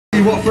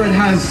see what Fred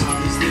has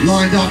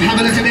lined up. Have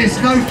a look at this.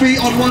 No feet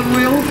on one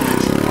wheel.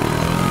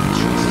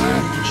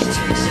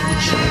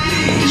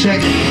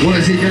 Check. What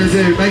is he going to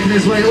do? Making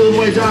his way all the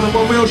way down on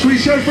one wheel. Should we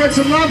show Fred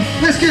some love?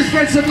 Let's give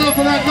Fred some love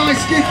for that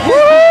nice kick.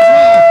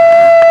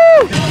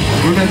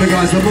 Remember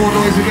guys, the more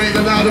noise we make,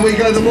 the louder we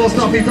go, the more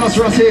stuff he does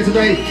for us here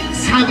today.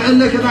 Have a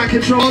look at that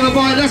control on the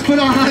bike. Let's put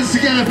our hands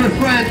together for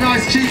Fred.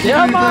 Nice cheeky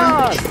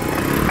movement.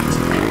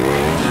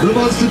 The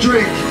monster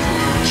drink.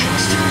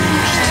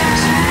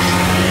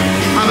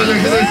 Have a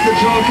look at this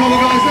control. Come on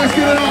guys, let's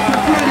give it up for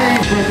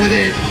Freddie. From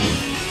within.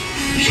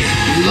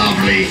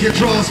 Lovely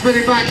control,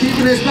 spinning back,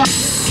 keeping his back.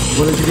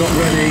 What has he got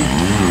ready?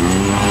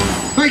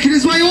 Making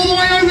his way all the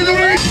way over the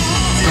ring.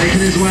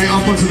 Making his way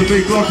up onto the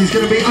big block. He's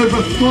going to be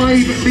over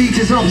 5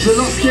 meters up, so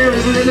not scary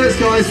than it looks,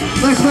 guys.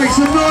 Let's make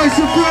some noise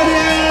for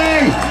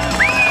Freddie!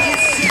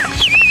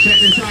 Check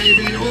this out, you've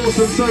been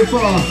awesome so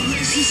far.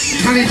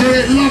 Can he do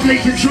it?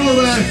 Lovely control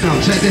there. Now,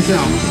 check this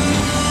out.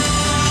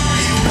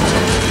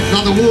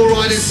 Another wall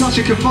ride in such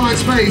a confined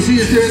space. He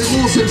is doing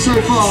awesome so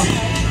far.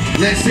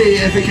 Let's see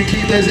if he can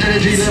keep those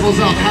energy levels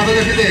up. Have a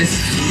look at this.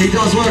 He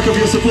does work off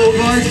your support,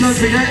 guys. Don't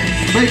forget,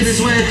 making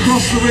his way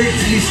across the ring.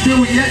 He's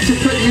still yet to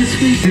put his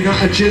feet in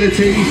that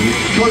agility.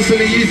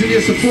 Constantly using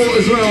your support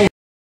as well.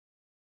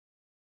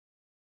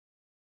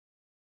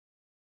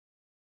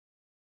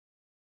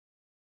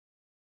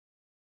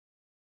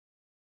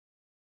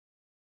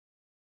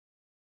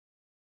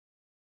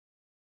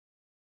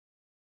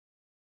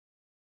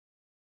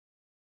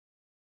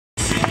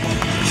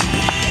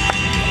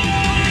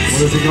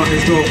 What has he got in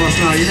his door for us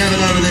now? You never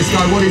know with this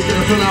guy what he's going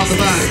to pull out the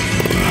bag.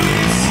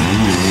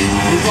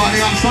 He's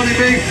lining up something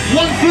big.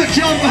 1 foot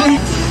jump.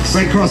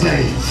 Fred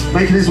Crosset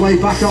making his way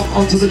back up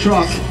onto the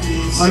truck.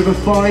 Over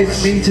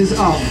 5 meters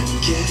up.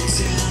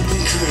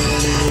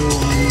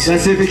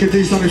 Let's see if he can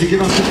do something to give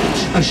us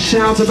a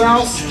shout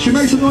about. Should we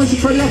make some noise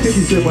for Freddie? I think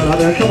he's doing well out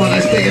there. Come on,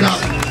 let's pick it up.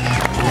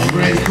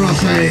 Fred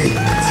Crosset.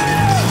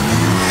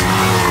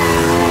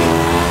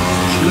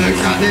 Look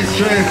at this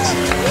drift.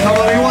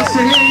 Come on, he wants to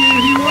hear you.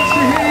 He wants to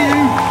hear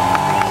you.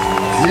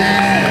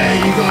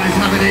 Yeah, you guys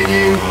have it in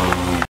you.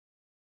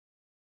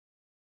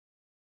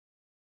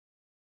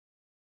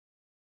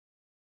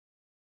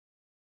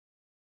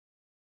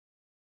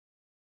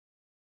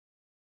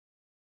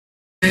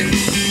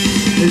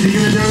 Is he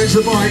going to damage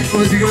the bike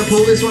or is he going to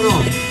pull this one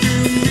off?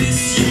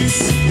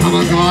 Come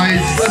on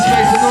guys, let's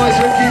make some noise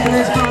for keeping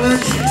his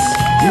balance.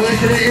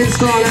 Working it in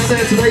style out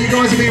there today. You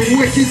guys have been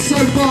wicked so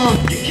far.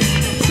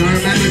 So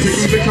remember to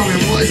keep it coming.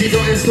 What has he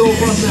got in store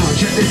for us now?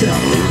 Check this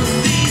out.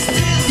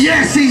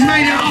 Yes, he's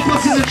made it up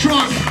onto the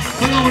truck.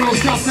 Phenomenal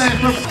stuff there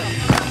from...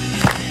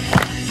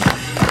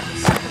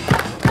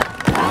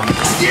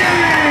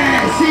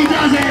 Yes, he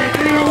does it.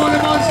 Anyone want a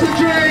monster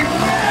drink?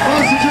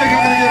 Monster drink, I'm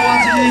going to give one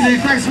to you,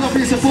 dude. Thanks a lot for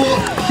your support.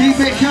 Keep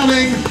it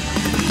coming.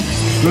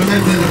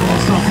 Remember, the more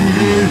stuff you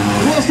do,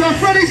 the more stuff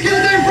Freddie's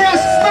going to do for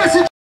us.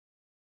 Massive.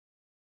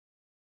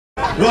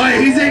 Right,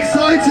 he's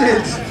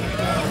excited.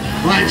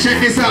 Right, check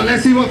this out.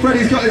 Let's see what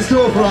Freddie's got in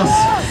store for us.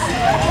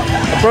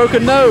 A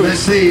broken nose. Let's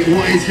see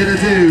what he's going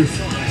to do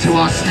to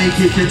our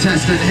sneaky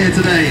contestant here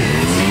today.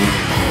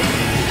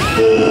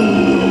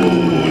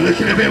 Ooh,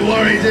 looking a bit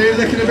worried, dude.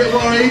 Looking a bit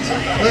worried.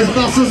 Those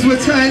muscles were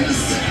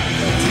tense.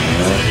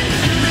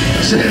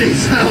 Check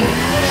this out.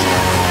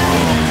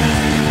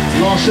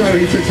 Last show,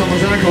 he took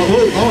someone's ankle.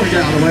 Ooh, I want to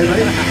get out of the way,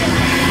 mate.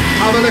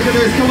 Have a look at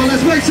this. Come on,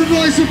 let's make some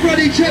noise for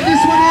Freddie. Check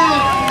this one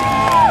out.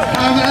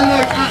 Have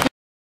a look at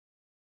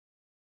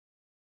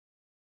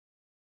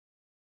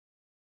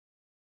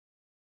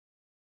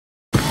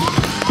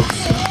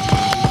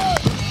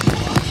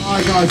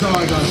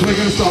Alright guys, we're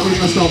going to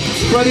stop,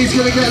 Freddie's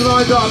going to get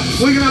lined up.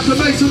 We're going to have to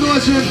make some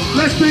noise for him.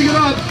 Let's pick it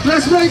up.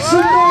 Let's make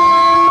some noise.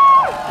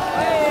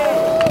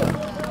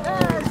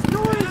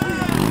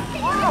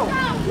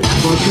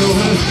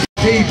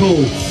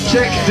 People,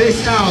 check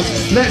this out.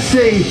 Let's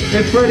see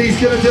if Freddie's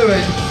going to do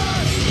it.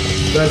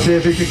 Let's see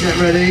if he can get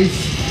ready.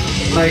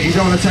 Mate, you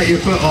don't want to take your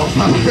foot off.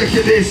 Look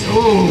at this.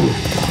 Ooh,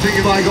 I think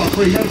you might have got a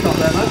free haircut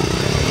there, man.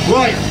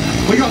 Right,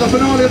 we got the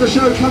finale of the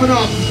show coming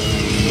up.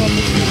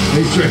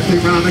 He's drifting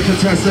around the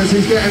contestants,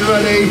 he's getting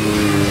ready.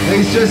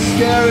 He's just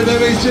scaring them,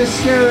 he's just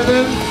scaring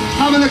them.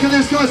 Have a look at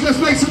this, guys. Let's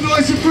make some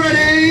noise for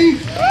Freddie.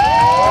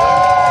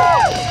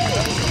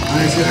 And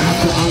he's going to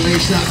have to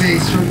unleash that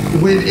beast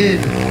from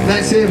within.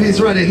 Let's see if he's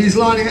ready. He's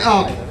lining it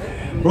up.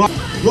 Right,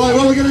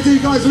 what we're going to do,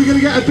 guys, we're going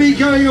to get a beat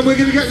going and we're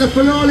going to get the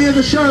finale of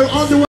the show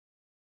on the way.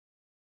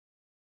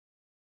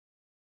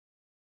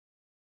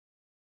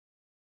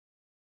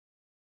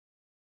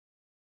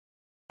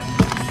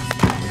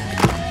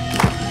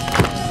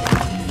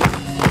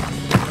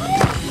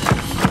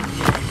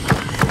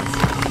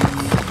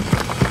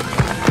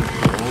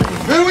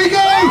 There we go!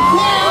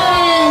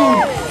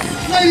 Wow!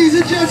 Ladies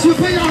and gentlemen,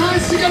 put your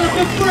hands together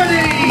for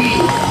Freddie!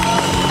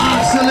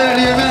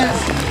 Absolutely immense!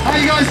 How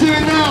you guys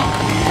doing now?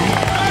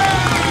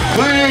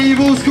 Well, you've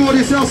all scored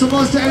yourselves a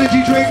Monster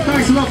Energy drink.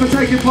 Thanks a lot for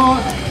taking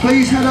part.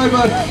 Please head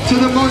over to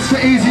the Monster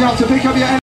Easy Up to pick up your